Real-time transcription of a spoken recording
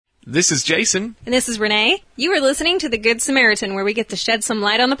This is Jason. And this is Renee. You are listening to The Good Samaritan, where we get to shed some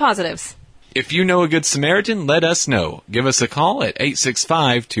light on the positives. If you know a Good Samaritan, let us know. Give us a call at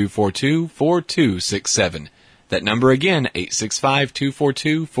 865-242-4267. That number again,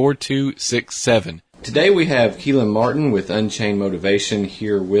 865-242-4267. Today we have Keelan Martin with Unchained Motivation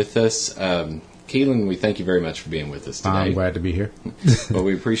here with us. Keelan, we thank you very much for being with us today. I'm glad to be here. Well,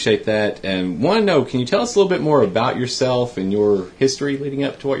 we appreciate that. And want to know, can you tell us a little bit more about yourself and your history leading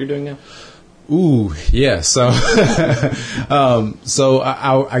up to what you're doing now? Ooh, yeah. So,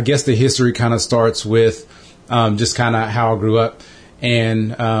 I guess the history kind of starts with just kind of how I grew up.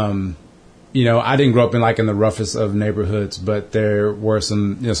 And, I didn't grow up in the roughest of neighborhoods, but there were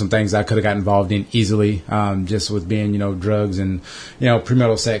some things I could have got involved in easily, just with being, drugs and,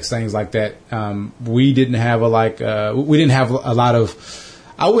 premarital sex, things like that. We didn't have a lot of,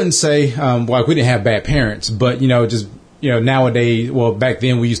 I wouldn't say, we didn't have bad parents, but, nowadays, back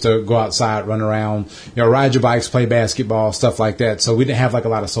then we used to go outside, run around, ride your bikes, play basketball, stuff like that. So we didn't have a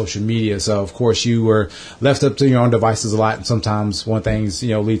lot of social media. So of course you were left up to your own devices a lot. And sometimes one things,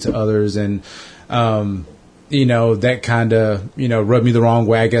 lead to others. And, that kind of, rubbed me the wrong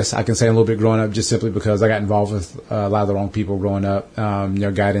way, I guess I can say a little bit growing up, just simply because I got involved with a lot of the wrong people growing up,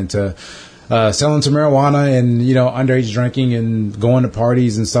 got into selling some marijuana and, underage drinking and going to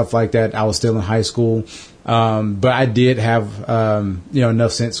parties and stuff like that. I was still in high school. But I did have,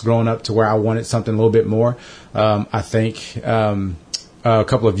 enough sense growing up to where I wanted something a little bit more. I think, a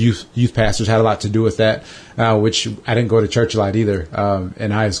couple of youth pastors had a lot to do with that, which I didn't go to church a lot either,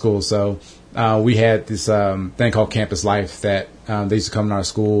 in high school. So, we had this, thing called Campus Life that, they used to come to our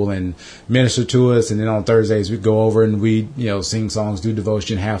school and minister to us. And then on Thursdays we'd go over and we'd, sing songs, do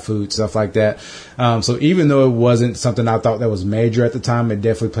devotion, have food, stuff like that. So even though it wasn't something I thought that was major at the time, it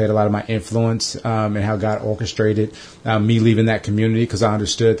definitely played a lot of my influence, and how God orchestrated, me leaving that community. Cause I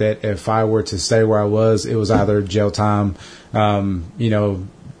understood that if I were to stay where I was, it was either jail time,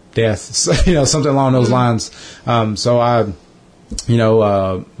 death, something along those lines. So I,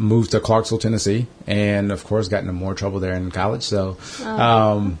 moved to Clarksville, Tennessee, and of course got into more trouble there in college. So,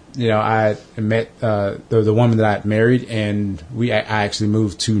 I met, the woman that I had married, and I actually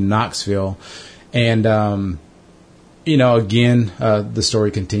moved to Knoxville. And, again, the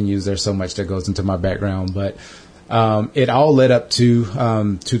story continues. There's so much that goes into my background, but, it all led up to,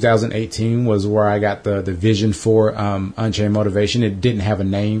 2018 was where I got the vision for, Unchained Motivation. It didn't have a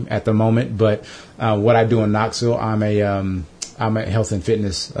name at the moment, but, what I do in Knoxville, I'm a health and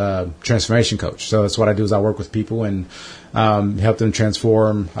fitness transformation coach. So that's what I do is I work with people and help them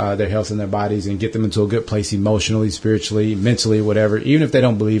transform their health and their bodies and get them into a good place emotionally, spiritually, mentally, whatever. Even if they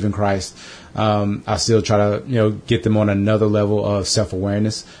don't believe in Christ, I still try to get them on another level of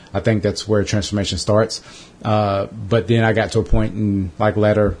self-awareness. I think that's where transformation starts. But then I got to a point in the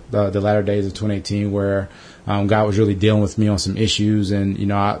latter days of 2018 where God was really dealing with me on some issues,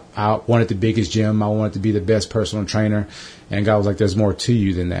 and I wanted the biggest gym. I wanted to be the best personal trainer, and God was like, "There's more to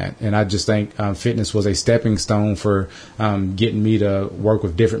you than that." And I just think fitness was a stepping stone for getting me to work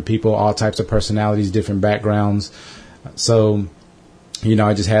with different people, all types of personalities, different backgrounds. So,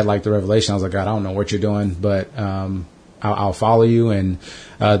 I just had the revelation. I was like, God, I don't know what you're doing, but I'll follow you. And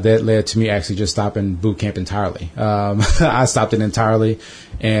that led to me actually just stopping boot camp entirely. I stopped it entirely,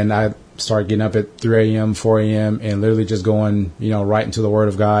 and I started getting up at 3 a.m., 4 a.m., and literally just going, right into the Word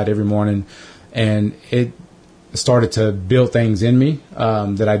of God every morning. And it started to build things in me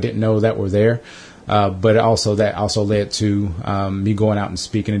that I didn't know that were there. But that also led to me going out and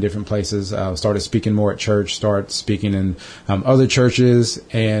speaking in different places. Started speaking more at church, started speaking in other churches,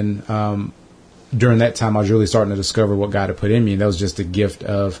 and during that time, I was really starting to discover what God had put in me. And that was just the gift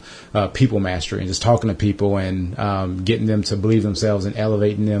of people mastery and just talking to people and getting them to believe themselves and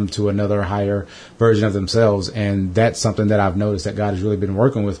elevating them to another higher version of themselves. And that's something that I've noticed that God has really been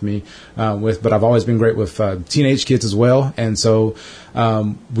working with me with. But I've always been great with teenage kids as well. And so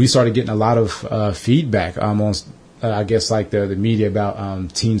we started getting a lot of feedback on I guess the media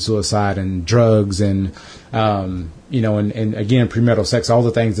about teen suicide and drugs and and again, premarital sex, all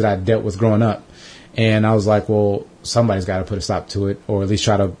the things that I dealt with growing up. And I was like, well, somebody's got to put a stop to it, or at least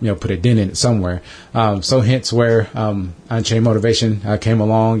try to, put a dent in it somewhere. So hence where Unchained Motivation came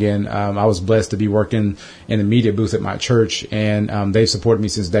along, and I was blessed to be working in the media booth at my church, and they've supported me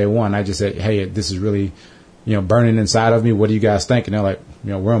since day one. I just said, hey, this is really, burning inside of me. What do you guys think? And they're like,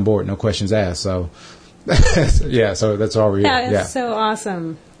 we're on board, no questions asked. So, yeah, so that's all we're here. That's so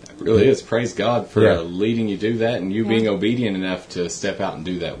awesome. It really is. Praise God for leading you to do that, and you being obedient enough to step out and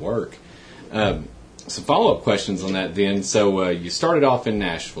do that work. Some follow-up questions on that then. So you started off in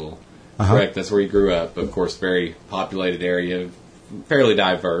Nashville, correct? That's where you grew up. Of course, very populated area, fairly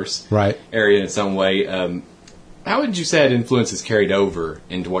diverse area in some way. How would you say that influence is carried over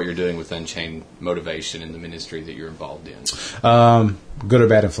into what you're doing with Unchained Motivation and the ministry that you're involved in? Good or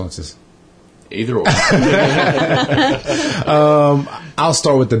bad influences? Either or. I'll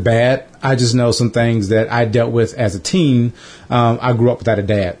start with the bad. I just know some things that I dealt with as a teen. I grew up without a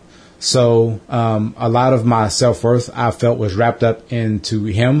dad. So a lot of my self-worth I felt was wrapped up into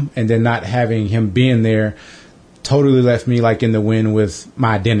him, and then not having him being there totally left me like in the wind with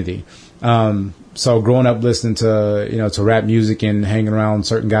my identity. So growing up listening to, to rap music and hanging around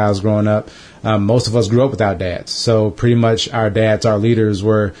certain guys growing up, most of us grew up without dads. So pretty much our dads, our leaders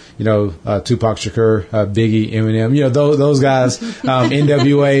were, Tupac Shakur, Biggie, Eminem, those guys,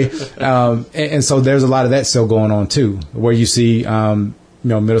 NWA. And so there's a lot of that still going on too, where you see,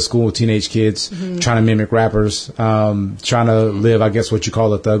 middle school teenage kids trying to mimic rappers, trying to live, I guess, what you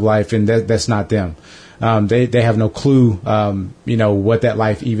call a thug life. And that's not them. They have no clue, what that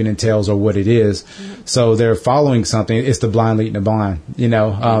life even entails or what it is. So they're following something. It's the blind leading the blind,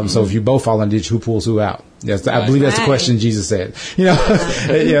 So if you both fall in the ditch, who pulls who out? Yes, I believe that's the question Jesus said,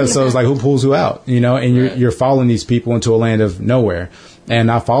 so it's like, who pulls who out, and you're following these people into a land of nowhere.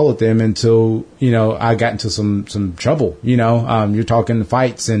 And I followed them until, I got into some trouble, you're talking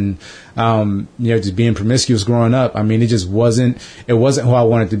fights and, just being promiscuous growing up. I mean, it wasn't who I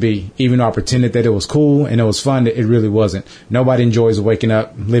wanted to be. Even though I pretended that it was cool and it was fun, it really wasn't. Nobody enjoys waking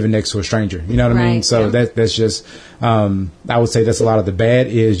up, living next to a stranger. You know what I mean? So that's just, I would say that's a lot of the bad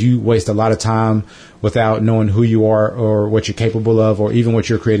is you waste a lot of time without knowing who you are or what you're capable of or even what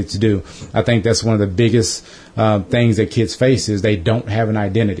you're created to do. I think that's one of the biggest things that kids face is they don't have an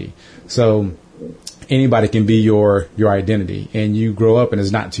identity. So anybody can be your identity, and you grow up and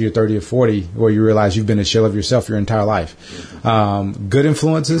it's not until you're 30 or 40 where you realize you've been a shell of yourself your entire life. Good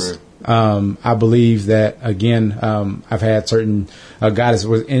influences. I believe that again, I've had certain guys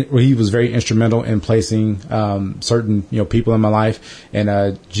where he was very instrumental in placing certain people in my life,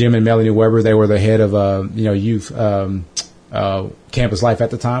 and Jim and Melanie Weber, they were the head of youth campus life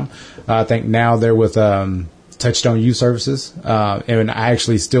at the time. I think now they're with Touchstone Youth Services, and I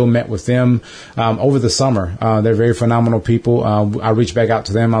actually still met with them over the summer. They're very phenomenal people. I reached back out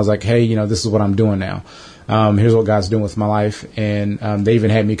to them. I was like, hey, this is what I'm doing now. Here's what God's doing with my life. And they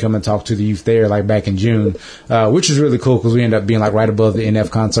even had me come and talk to the youth there, like back in June, which is really cool because we ended up being like right above the NF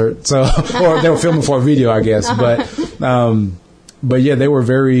concert. So, or they were filming for a video, I guess. But yeah, they were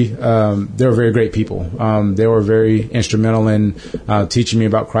very great people. They were very instrumental in teaching me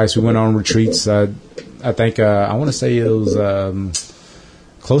about Christ. We went on retreats. I think I want to say it was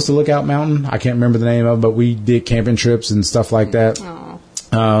close to Lookout Mountain. I can't remember the name of it, but we did camping trips and stuff like that.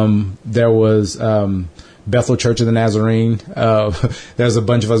 There was Bethel Church of the Nazarene. There's a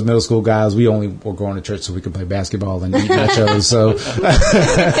bunch of us middle school guys. We only were going to church so we could play basketball and eat each other. So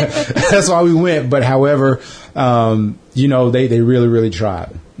that's why we went. But however, they really, really tried.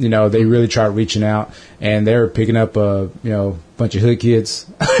 They really tried reaching out, and they were picking up a bunch of hood kids,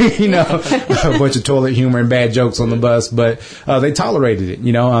 a bunch of toilet humor and bad jokes on the bus, but they tolerated it.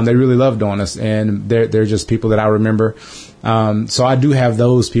 They really loved on us, and they're just people that I remember. So I do have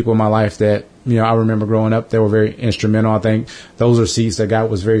those people in my life that I remember growing up. They were very instrumental. I think those are seeds that God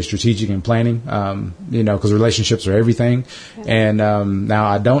was very strategic in planting. Because relationships are everything. And now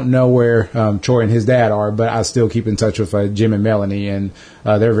I don't know where Troy and his dad are, but I still keep in touch with Jim and Melanie, and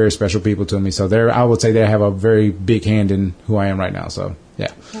they're very special people to me. So I would say they have a very big hand in who I am right now. So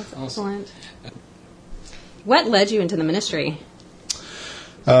yeah, that's excellent. What led you into the ministry?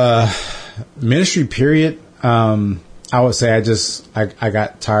 Ministry period. I would say I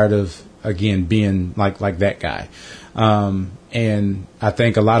got tired of, again, being like that guy. And I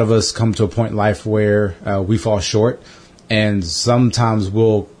think a lot of us come to a point in life where we fall short, and sometimes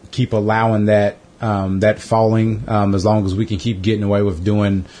we'll keep allowing that falling as long as we can keep getting away with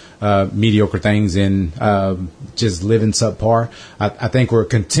doing mediocre things and just living subpar. I think we're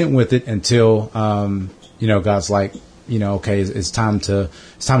content with it until God's like, okay, it's time to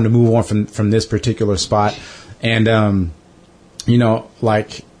move on from this particular spot. And,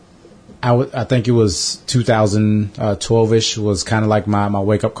 I think it was 2012-ish was kind of like my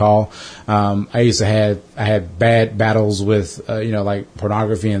wake-up call. I had bad battles with, like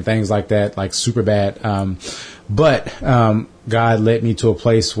pornography and things like that, like super bad. But God led me to a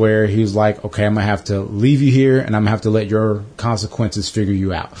place where he was like, okay, I'm going to have to leave you here, and I'm going to have to let your consequences figure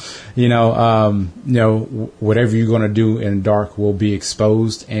you out. Whatever you're going to do in dark will be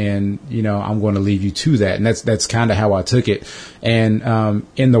exposed, and, I'm going to leave you to that. And that's kind of how I took it. And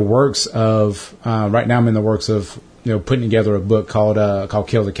in the works of, right now I'm in the works of, putting together a book called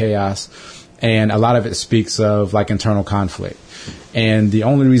Kill the Chaos. And a lot of it speaks of like internal conflict. And the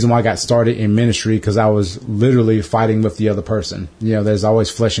only reason why I got started in ministry, because I was literally fighting with the other person. You know, there's always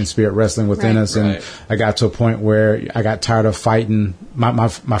flesh and spirit wrestling within us. And I got to a point where I got tired of fighting my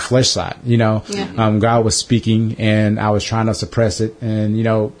flesh side, you know. God was speaking and I was trying to suppress it. And, you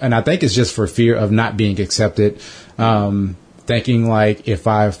know, and I think it's just for fear of not being accepted. Thinking like, if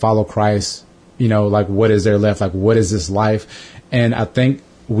I follow Christ, you know, like what is there left? Like, what is this life? And I think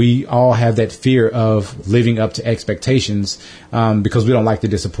we all have that fear of living up to expectations, because we don't like to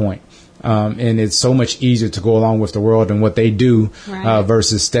disappoint. And it's so much easier to go along with the world and what they do,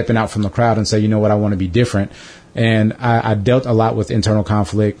 versus stepping out from the crowd and say, you know what, I want to be different. And I dealt a lot with internal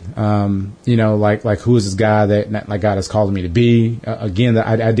conflict, you know, like who is this guy that like God is calling me to be? Again, that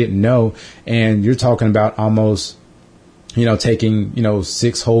I didn't know. And you're talking about almost, you know, taking, you know,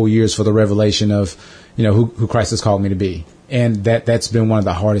 6 whole years for the revelation of, you know, who Christ has called me to be. And that's been one of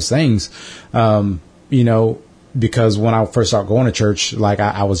the hardest things, you know, because when I first started going to church, like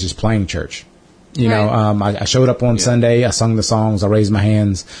I was just playing church. You know, I showed up on Sunday, I sung the songs, I raised my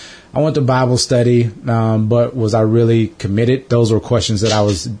hands. I went to Bible study, but was I really committed? Those were questions that I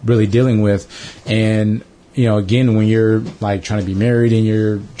was really dealing with. And, you know, again, when you're like trying to be married and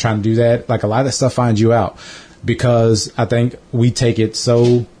you're trying to do that, like a lot of that stuff finds you out, because I think we take it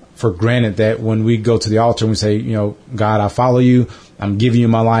so for granted that when we go to the altar and we say, you know, God, I follow you, I'm giving you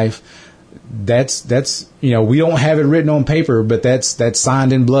my life. That's, you know, we don't have it written on paper, but that's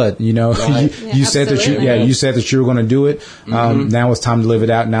signed in blood, you know. You said that you said that you were going to do it. Now it's time to live it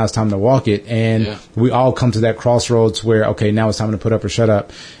out. Now it's time to walk it. And we all come to that crossroads where, okay, now it's time to put up or shut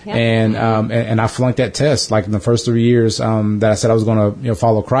up. And I flunked that test, like in the first 3 years, that I said I was going to, you know,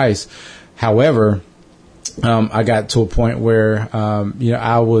 follow Christ. However, I got to a point where, you know,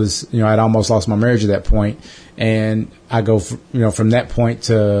 I'd almost lost my marriage at that point. And I go, from that point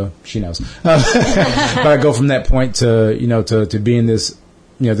to, she knows, but I go from that point to, you know, to being this,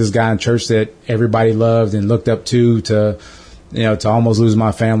 you know, this guy in church that everybody loved and looked up to, you know, to almost lose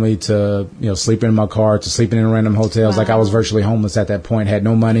my family, to, you know, sleeping in my car, to sleeping in random hotels. Like I was virtually homeless at that point, had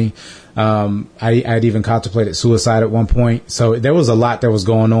no money. I'd even contemplated suicide at one point. So there was a lot that was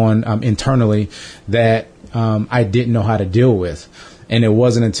going on, internally that, I didn't know how to deal with. And it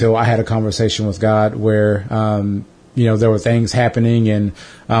wasn't until I had a conversation with God where, you know, there were things happening, and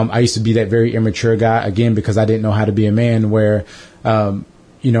I used to be that very immature guy, again, because I didn't know how to be a man, where,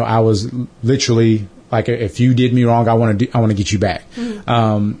 you know, I was literally like, if you did me wrong, I want to get you back.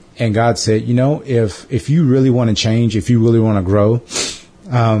 And God said, you know, if you really want to change, if you really want to grow,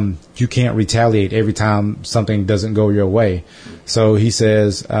 you can't retaliate every time something doesn't go your way. So he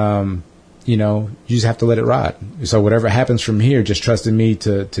says, you know, you just have to let it ride. So whatever happens from here, just trust in me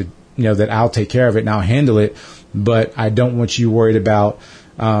to, you know, that I'll take care of it and I'll handle it. But I don't want you worried about,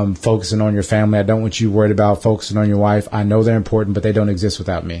 focusing on your family. I don't want you worried about focusing on your wife. I know they're important, but they don't exist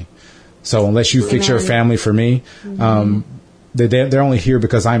without me. So unless you fix your family for me, they're only here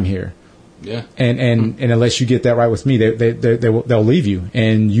because I'm here. Yeah. And unless you get that right with me, they'll leave you,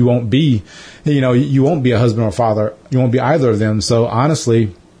 and you won't be, you know, you won't be a husband or father. You won't be either of them. So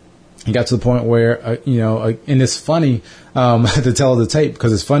honestly, it got to the point where, you know, and it's funny, to tell the tape,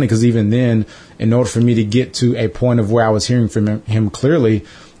 because it's funny, because even then, in order for me to get to a point of where I was hearing from him clearly,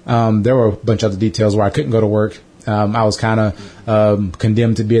 there were a bunch of other details where I couldn't go to work. I was kind of,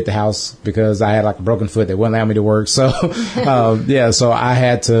 condemned to be at the house because I had like a broken foot. They wouldn't allow me to work. So, so I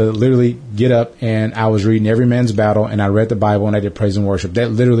had to literally get up, and I was reading Every Man's Battle, and I read the Bible, and I did praise and worship.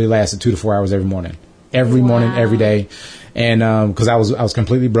 That literally lasted 2 to 4 hours every morning, every day. And, cause I was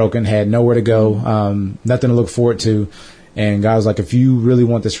completely broken, had nowhere to go, nothing to look forward to. And God was like, if you really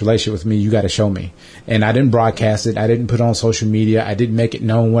want this relationship with me, you got to show me. And I didn't broadcast it. I didn't put it on social media. I didn't make it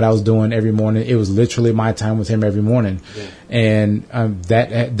known what I was doing every morning. It was literally my time with him every morning. Yeah. And,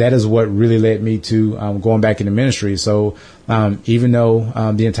 that is what really led me to, going back into ministry. So, even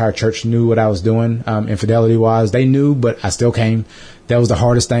though, the entire church knew what I was doing, infidelity wise, they knew, but I still came. That was the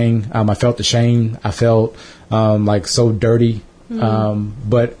hardest thing. I felt the shame. I felt, like so dirty.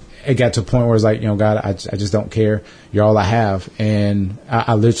 But it got to a point where it's like, you know, God, I just don't care. You're all I have. And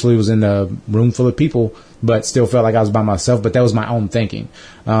I literally was in a room full of people, but still felt like I was by myself. But that was my own thinking.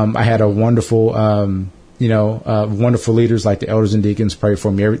 I had a wonderful, wonderful leaders like the elders and deacons prayed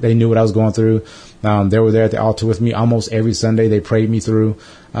for me. They knew what I was going through. They were there at the altar with me almost every Sunday. They prayed me through.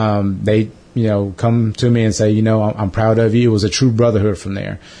 They, you know, come to me and say, you know, I'm proud of you. It was a true brotherhood from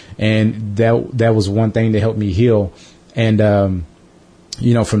there. And that was one thing that helped me heal. And,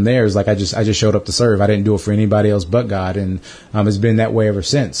 you know, from there is like I just showed up to serve. I didn't do it for anybody else but God, and it's been that way ever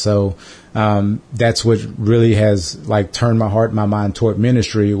since. So that's what really has like turned my heart and my mind toward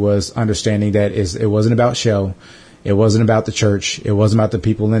ministry, was understanding that it wasn't about show. It wasn't about the church. It wasn't about the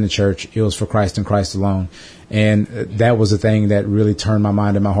people in the church. It was for Christ and Christ alone. And that was the thing that really turned my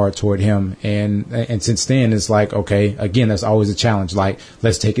mind and my heart toward him. And since then, it's like, okay, again, that's always a challenge. Like,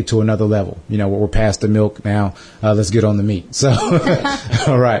 let's take it to another level. You know, we're past the milk now. Let's get on the meat. So,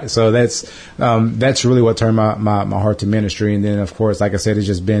 all right. So that's really what turned my heart to ministry. And then, of course, like I said, it's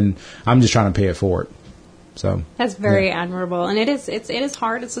just been, I'm just trying to pay it forward. So that's very admirable, and it is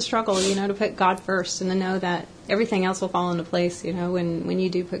hard. It's a struggle, you know, to put God first and to know that everything else will fall into place, you know, when you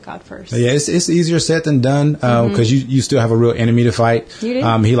do put God first. Yeah, it's easier said than done because you still have a real enemy to fight. You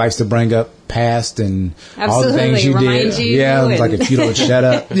do. He likes to bring up past and Absolutely. all the things you Remind did. You yeah, it's like if you don't shut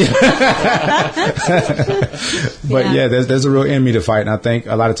up. But yeah, there's a real enemy to fight, and I think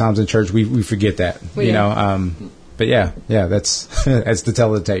a lot of times in church we forget that. We do. But yeah, that's that's the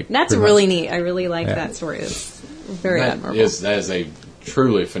tell of the tape. That's really neat. I really like that story. It's very admirable. That is a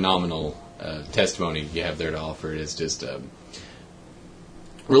truly phenomenal testimony you have there to offer. It is just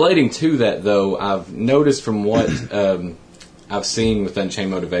relating to that, though. I've noticed from what I've seen with Unchained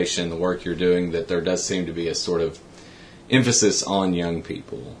Motivation, the work you're doing, that there does seem to be a sort of emphasis on young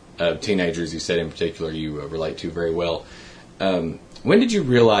people, teenagers. You said in particular you relate to very well. When did you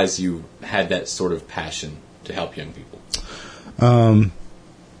realize you had that sort of passion to help young people?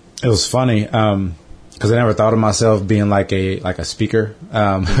 It was funny because I never thought of myself being like a speaker.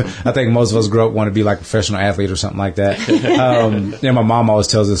 I think most of us grow up want to be like a professional athlete or something like that. My mom always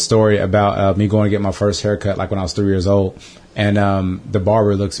tells this story about me going to get my first haircut, like when I was 3 years old. And the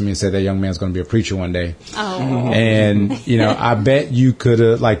barber looks at me and said, that young man's going to be a preacher one day. Oh. And, you know, I bet you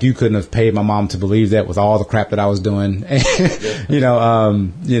couldn't have paid my mom to believe that with all the crap that I was doing.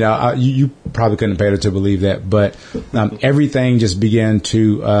 You probably couldn't have paid her to believe that. But everything just began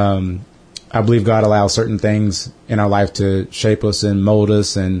to, I believe God allows certain things in our life to shape us and mold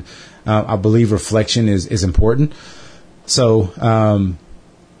us. And I believe reflection is important. So,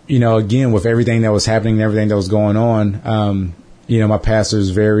 again, with everything that was happening and everything that was going on, my pastor is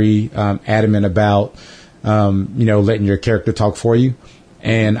very adamant about, letting your character talk for you.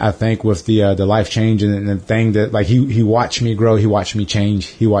 And I think with the life change and the thing that, like, he watched me grow, he watched me change,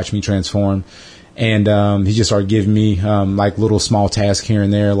 he watched me transform. And he just started giving me like little small tasks here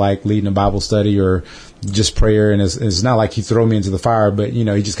and there, like leading a Bible study or just prayer. And it's not like he throw me into the fire, but, he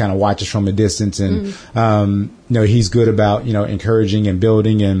just kind of watches from a distance. And, he's good about, encouraging and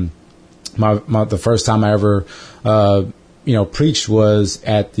building. And the first time I ever, preached was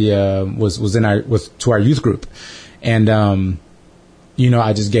at the, to our youth group. And,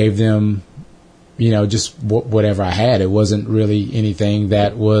 I just gave them, just whatever I had. It wasn't really anything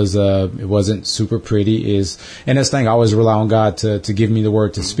that was, it wasn't super pretty. And this thing, I always rely on God to give me the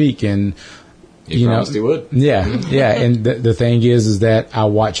word to speak. And, He promised he would. Yeah. And the thing is that I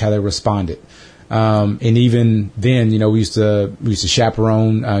watch how they responded. And even then, we used to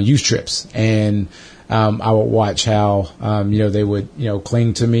chaperone, youth trips, and, I would watch how, they would,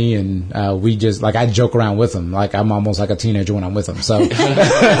 cling to me, and, we just, like, I joke around with them. Like, I'm almost like a teenager when I'm with them. So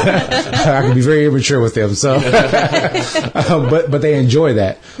I can be very immature with them. So, but they enjoy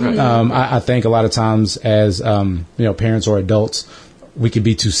that. Right. I think a lot of times as, parents or adults, we could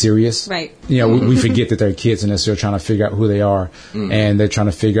be too serious. Right. We forget that they're kids and they're still trying to figure out who they are, and they're trying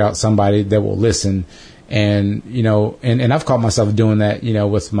to figure out somebody that will listen. And, and I've caught myself doing that,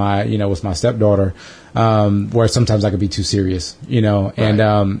 with my stepdaughter, where sometimes I could be too serious, right.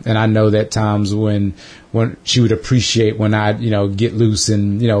 And I know that times when she would appreciate when I, get loose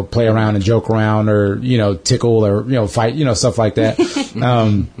and, play around and joke around or, tickle or, fight, stuff like that.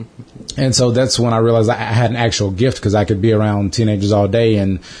 And so that's when I realized I had an actual gift, because I could be around teenagers all day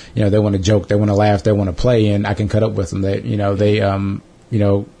and, they want to joke, they want to laugh, they want to play, and I can cut up with them.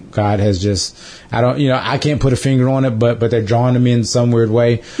 God has just, I can't put a finger on it, but they're drawing to me in some weird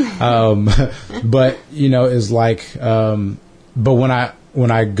way. But, it's like, but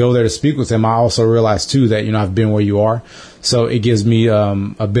when I go there to speak with them, I also realize too that, I've been where you are. So it gives me,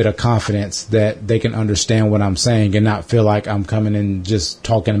 a bit of confidence that they can understand what I'm saying and not feel like I'm coming and just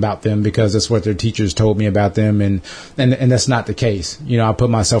talking about them because that's what their teachers told me about them. And that's not the case. I put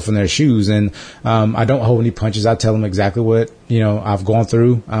myself in their shoes, and, I don't hold any punches. I tell them exactly what, I've gone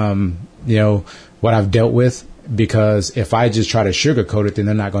through, what I've dealt with. Because if I just try to sugarcoat it, then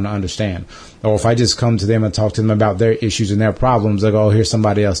they're not going to understand. Or if I just come to them and talk to them about their issues and their problems, they go, "Oh, here's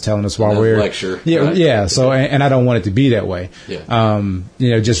somebody else telling us while we're lecture." Yeah, right. Yeah. So, and I don't want it to be that way. Yeah.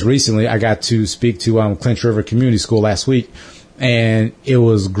 Just recently, I got to speak to Clinch River Community School last week, and it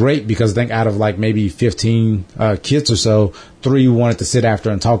was great because I think out of like maybe 15 kids or so, 3 wanted to sit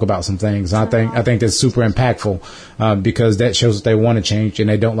after and talk about some things. And I think that's super impactful because that shows that they want to change and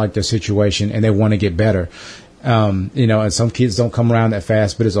they don't like their situation and they want to get better. And some kids don't come around that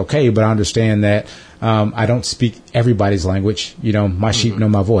fast, but it's okay. But I understand that I don't speak everybody's language. My sheep know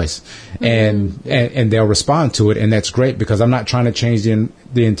my voice, and they'll respond to it, and that's great because I'm not trying to change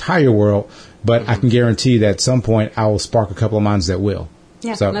the entire world, but I can guarantee that at some point I will spark a couple of minds that will.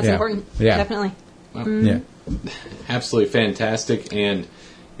 Yeah, so, that's important. Yeah, definitely. Wow. Yeah, absolutely fantastic. And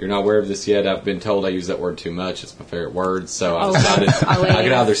you're not aware of this yet. I've been told I use that word too much. It's my favorite word. So I've decided I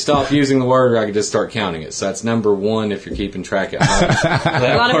could either stop using the word or I could just start counting it. So that's number 1 if you're keeping track at home.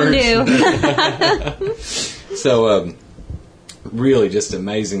 A lot of them do. So really just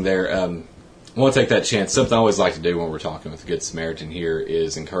amazing there. I want to take that chance. Something I always like to do when we're talking with the Good Samaritan here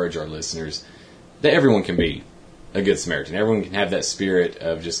is encourage our listeners that everyone can be a Good Samaritan. Everyone can have that spirit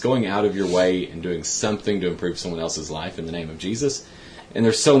of just going out of your way and doing something to improve someone else's life in the name of Jesus. And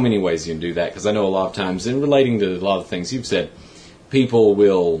there's so many ways you can do that, because I know a lot of times, in relating to a lot of things you've said, people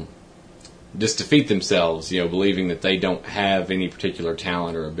will just defeat themselves, believing that they don't have any particular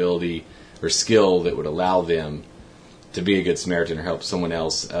talent or ability or skill that would allow them to be a Good Samaritan or help someone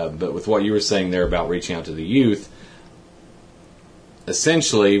else. But with what you were saying there about reaching out to the youth,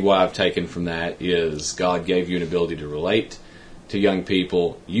 essentially what I've taken from that is God gave you an ability to relate to young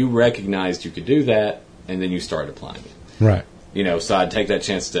people. You recognized you could do that, and then you started applying it. Right. So I'd take that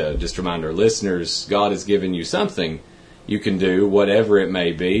chance to just remind our listeners, God has given you something you can do, whatever it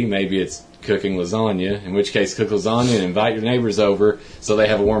may be. Maybe it's cooking lasagna, in which case cook lasagna and invite your neighbors over so they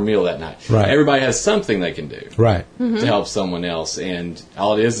have a warm meal that night. Right. Everybody has something they can do right. to help someone else. And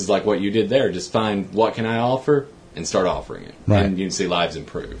all it is like what you did there. Just find what can I offer and start offering it. Right. And you can see lives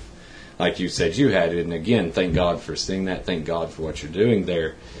improve. Like you said you had it. And again, thank God for seeing that. Thank God for what you're doing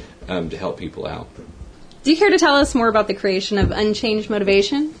there to help people out. Do you care to tell us more about the creation of Unchanged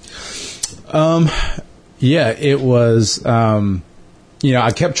Motivation? Yeah, it was, I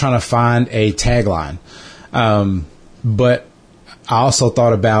kept trying to find a tagline. But I also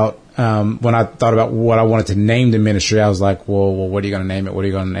thought about, when I thought about what I wanted to name the ministry, I was like, well, what are you going to name it? What are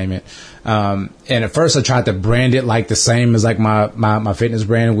you going to name it? And at first I tried to brand it like the same as like my fitness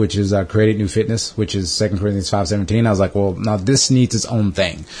brand, which is Created New Fitness, which is 2 Corinthians 5:17. I was like, well, now this needs its own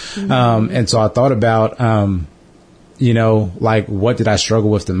thing. Mm-hmm. And so I thought about, like what did I struggle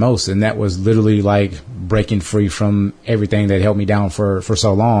with the most? And that was literally like breaking free from everything that held me down for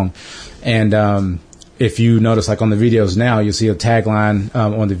so long. And, if you notice, like on the videos now, you'll see a tagline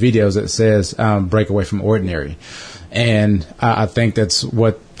on the videos that says, break away from ordinary. And I think that's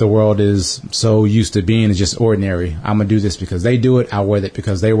what the world is so used to being, is just ordinary. I'm going to do this because they do it. I'll wear that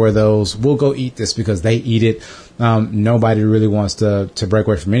because they wear those. We'll go eat this because they eat it. Nobody really wants to break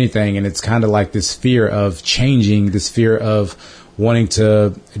away from anything. And it's kind of like this fear of changing, this fear of wanting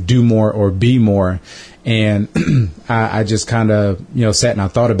to do more or be more. And I just kind of, sat and I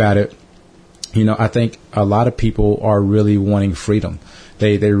thought about it. I think a lot of people are really wanting freedom.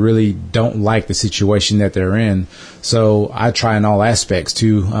 They really don't like the situation that they're in. So I try in all aspects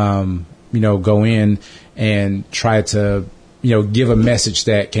to, go in and try to, give a message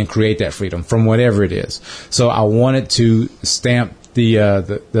that can create that freedom from whatever it is. So I wanted to stamp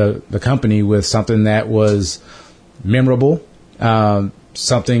the company with something that was memorable,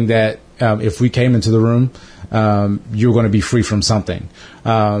 something that, if we came into the room, you're going to be free from something.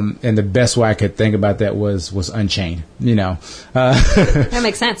 And the best way I could think about that was Unchained, That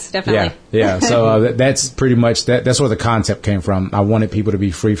makes sense, definitely. Yeah. So that's pretty much that's where the concept came from. I wanted people to be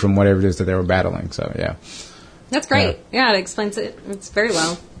free from whatever it is that they were battling. So, yeah. That's great. Yeah, it explains it. It's very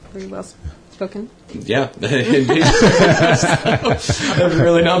well spoken. Yeah, indeed. There's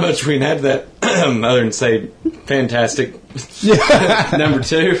really not much we can add to that other than say fantastic. Number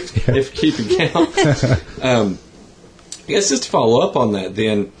 2, if keeping count. I guess just to follow up on that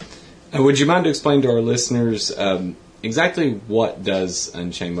then, would you mind to explain to our listeners exactly what does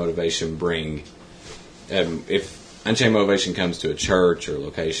Unchained Motivation bring? If Unchained Motivation comes to a church or a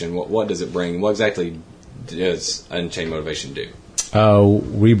location, what does it bring? What exactly does Unchained Motivation do?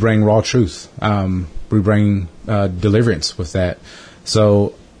 We bring raw truth. We bring deliverance with that.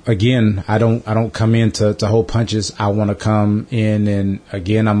 So again, I don't come in to hold punches. I want to come in and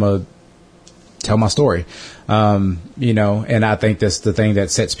again, I'm gonna tell my story. And I think that's the thing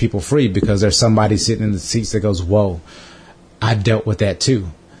that sets people free, because there's somebody sitting in the seats that goes, "Whoa, I dealt with that too."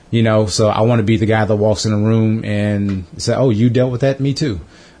 So I want to be the guy that walks in a room and say, "Oh, you dealt with that? Me too.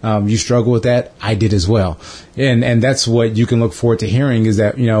 You struggle with that? I did as well." And that's what you can look forward to hearing, is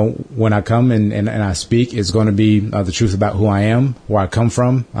that, when I come and I speak, it's going to be the truth about who I am, where I come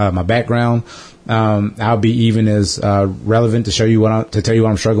from, my background, I'll be even as relevant to tell you what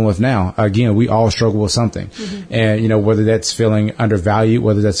I'm struggling with now. Again, we all struggle with something, and whether that's feeling undervalued,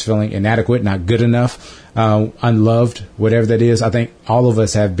 whether that's feeling inadequate, not good enough, unloved, whatever that is. I think all of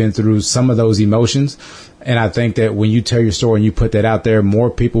us have been through some of those emotions, and I think that when you tell your story and you put that out there, more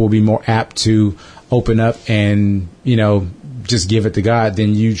people will be more apt to open up and just give it to God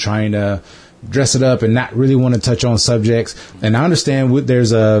than you trying to dress it up and not really want to touch on subjects. And I understand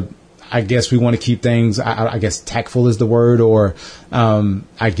I guess we want to keep things, I guess tactful is the word, or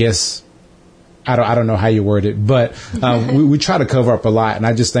I guess, I don't know how you word it, but we try to cover up a lot. And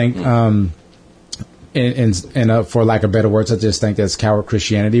I just think, for lack of better words, I just think that's coward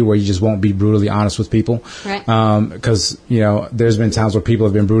Christianity, where you just won't be brutally honest with people. Right. Because, there's been times where people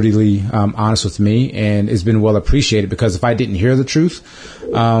have been brutally honest with me, and it's been well appreciated, because if I didn't hear the truth,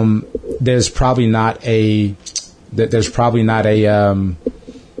 there's probably not a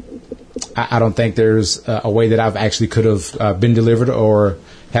I don't think there's a way that I've actually could have been delivered or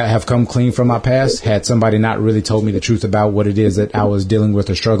have come clean from my past had somebody not really told me the truth about what it is that I was dealing with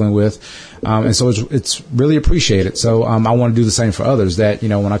or struggling with. And so it's really appreciated. So I want to do the same for others, that,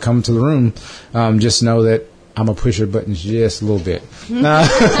 when I come to the room, just know that I'm going to push your buttons just a little bit.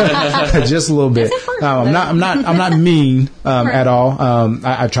 Just a little bit. I'm not mean at all.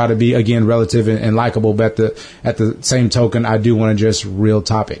 I try to be, again, relative and likable, but at the same token, I do want to address real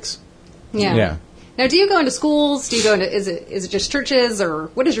topics. Yeah. Now, do you go into schools? Do you go into, is it just churches, or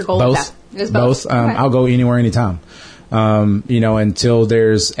what is your goal with that? It's both. Okay. I'll go anywhere, anytime. Until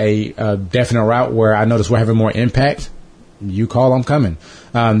there's a definite route where I notice we're having more impact, you call, I'm coming.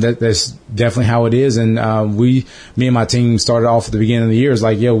 That's definitely how it is. And me and my team started off at the beginning of the year. It's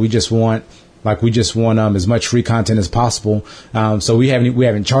like, we just want as much free content as possible. So we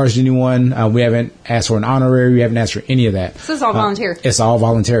haven't charged anyone. We haven't asked for an honorary. We haven't asked for any of that. So it's all volunteer. It's all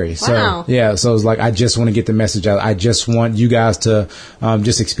voluntary. Wow. So so it's like, I just want to get the message out. I just want you guys to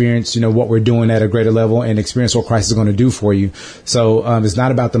just experience, what we're doing at a greater level, and experience what Christ is going to do for you. So it's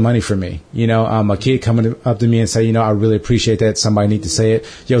not about the money for me. A kid coming up to me and say, I really appreciate that, somebody need to say it.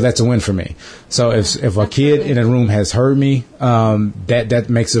 That's a win for me. So if a kid in a room has heard me, that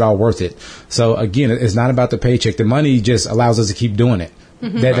makes it all worth it. So again, it's not about the paycheck. The money just allows us to keep doing it.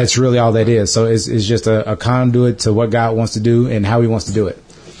 Mm-hmm. That's really all that is. So it's just a conduit to what God wants to do and how He wants to do it.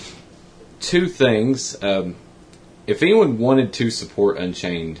 Two things. If anyone wanted to support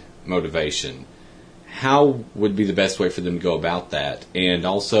Unchained Motivation, how would be the best way for them to go about that? And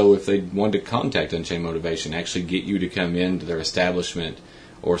also, if they wanted to contact Unchained Motivation, actually get you to come into their establishment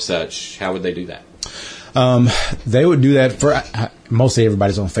or such, how would they do that? They would do that for mostly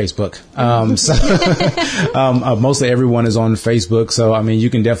everybody's on Facebook. Mostly everyone is on Facebook. So, you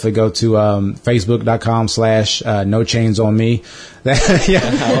can definitely go to, facebook.com/no chains on me.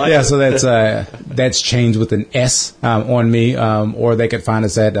 So that's chains with an S, on me. Or they could find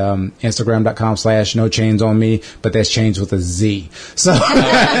us at, instagram.com/no chains on me, but that's chains with a Z. So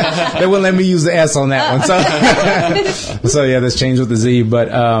they wouldn't let me use the S on that one. So that's chains with a Z. But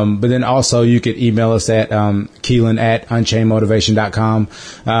then also you could email us at, Keelan@unchainedmotivation.com.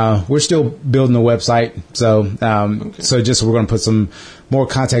 We're still building the website. So we're going to put some more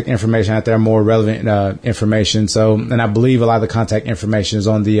contact information out there, more relevant information. So, and I believe a lot of the contact information is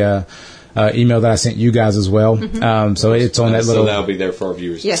on the email that I sent you guys as well. Mm-hmm. So it's on that little. So that'll be there for our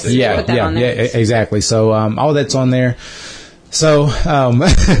viewers. Yes. Exactly. So all that's on there. So, Then,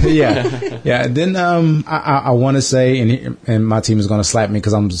 I want to say, and my team is going to slap me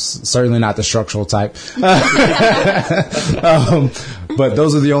because I'm certainly not the structural type. But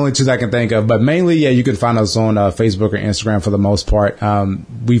those are the only two that I can think of. But mainly, you can find us on Facebook or Instagram for the most part.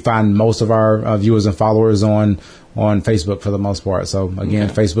 We find most of our viewers and followers on Facebook for the most part. So again,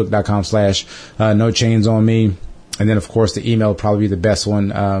 Facebook.com/no chains on me. And then, of course, the email will probably be the best one.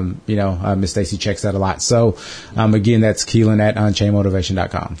 Miss Stacy checks that a lot. So, again, that's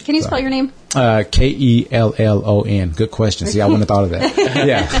Keelan@unchainedmotivation.com. Can you spell your name? Kellon. Good question. See, I wouldn't have thought of that.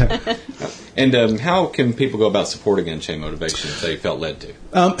 Yeah. And how can people go about supporting Unchained Motivation if they felt led to?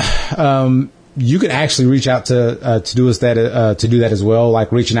 You can actually reach out to do that as well,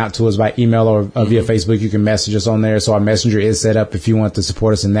 like reaching out to us by email or via Facebook. You can message us on there. So our messenger is set up if you want to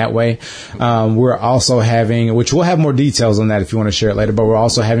support us in that way. We're also having, which we'll have more details on that if you want to share it later, but we're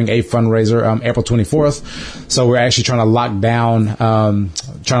also having a fundraiser, April 24th. So we're actually trying to lock down a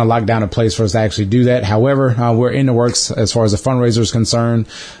place for us to actually do that. However, we're in the works as far as the fundraiser is concerned.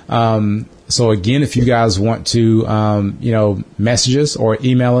 So again, if you guys want to, message us or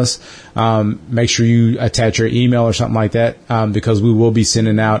email us, make sure you attach your email or something like that, because we will be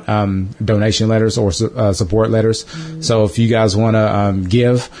sending out donation letters or support letters. So if you guys want to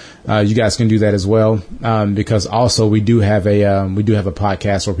give, you guys can do that as well, because also we do have a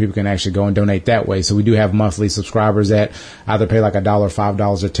podcast where people can actually go and donate that way. So we do have monthly subscribers that either pay like $1,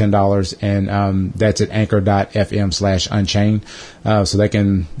 $5, or $10, and that's at anchor.fm/unchained. So they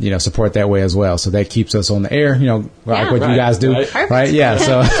can support that way as well. So that keeps us on the air, like what you guys do, right? Yeah.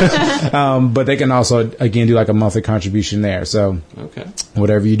 So, but they can also again do like a monthly contribution there. So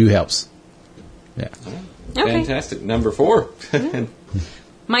whatever you do helps. Yeah. Fantastic. Number 4.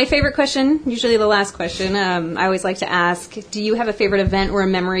 My favorite question, usually the last question, I always like to ask, do you have a favorite event or a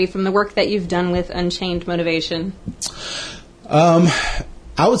memory from the work that you've done with Unchained Motivation? I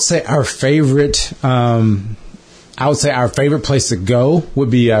would say our favorite place to go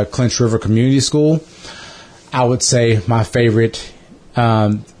would be Clinch River Community School. I would say my favorite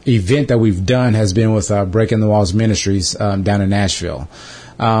event that we've done has been with Breaking the Walls Ministries down in Nashville.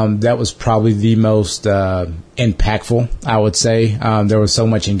 That was probably the most impactful, I would say. There was so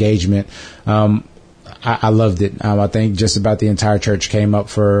much engagement. I loved it. I think just about the entire church came up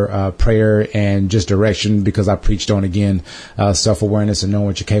for prayer and just direction, because I preached on, again, self-awareness and knowing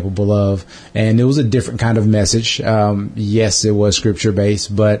what you're capable of. And it was a different kind of message. Yes, it was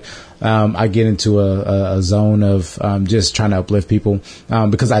scripture-based, but I get into a zone of just trying to uplift people,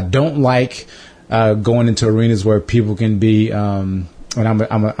 because I don't like going into arenas where people can be and I'm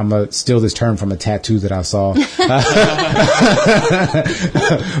gonna steal this term from a tattoo that I saw.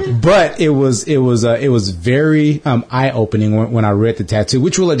 But it was very eye-opening when I read the tattoo,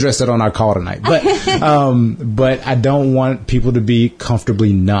 which we'll address that on our call tonight. But I don't want people to be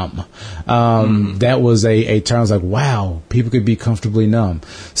comfortably numb. That was a term. I was like, wow, people could be comfortably numb.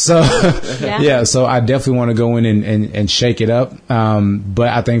 So so I definitely want to go in and shake it up. But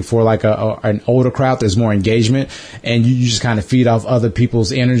I think for like an older crowd, there's more engagement, and you just kind of feed off other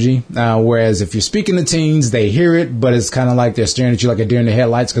people's energy. Whereas if you're speaking to teens, they hear it, but it's kind of like they're staring at you like a deer in the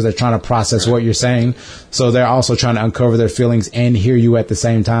headlights, because they're trying to process what you're saying. So they're also trying to uncover their feelings and hear you at the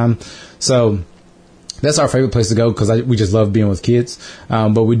same time. So that's our favorite place to go, because we just love being with kids.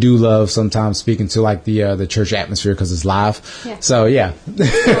 But we do love sometimes speaking to like the church atmosphere, because it's live. Yeah. So cool.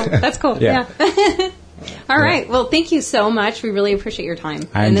 That's cool. Yeah. All right. Well, thank you so much. We really appreciate your time.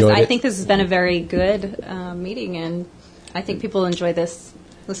 I think this has been a very good meeting, and I think people enjoy this.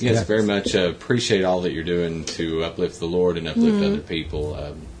 Yes, very much appreciate all that you're doing to uplift the Lord and uplift other people.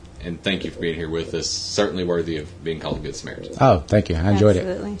 And thank you for being here with us. Certainly worthy of being called a Good Samaritan. Oh, thank you. I enjoyed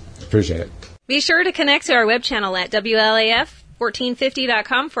it. Appreciate it. Be sure to connect to our web channel at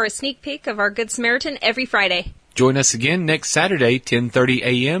WLAF1450.com for a sneak peek of our Good Samaritan every Friday. Join us again next Saturday, 10:30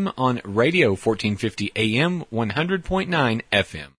 a.m. on Radio 1450 AM, 100.9 FM.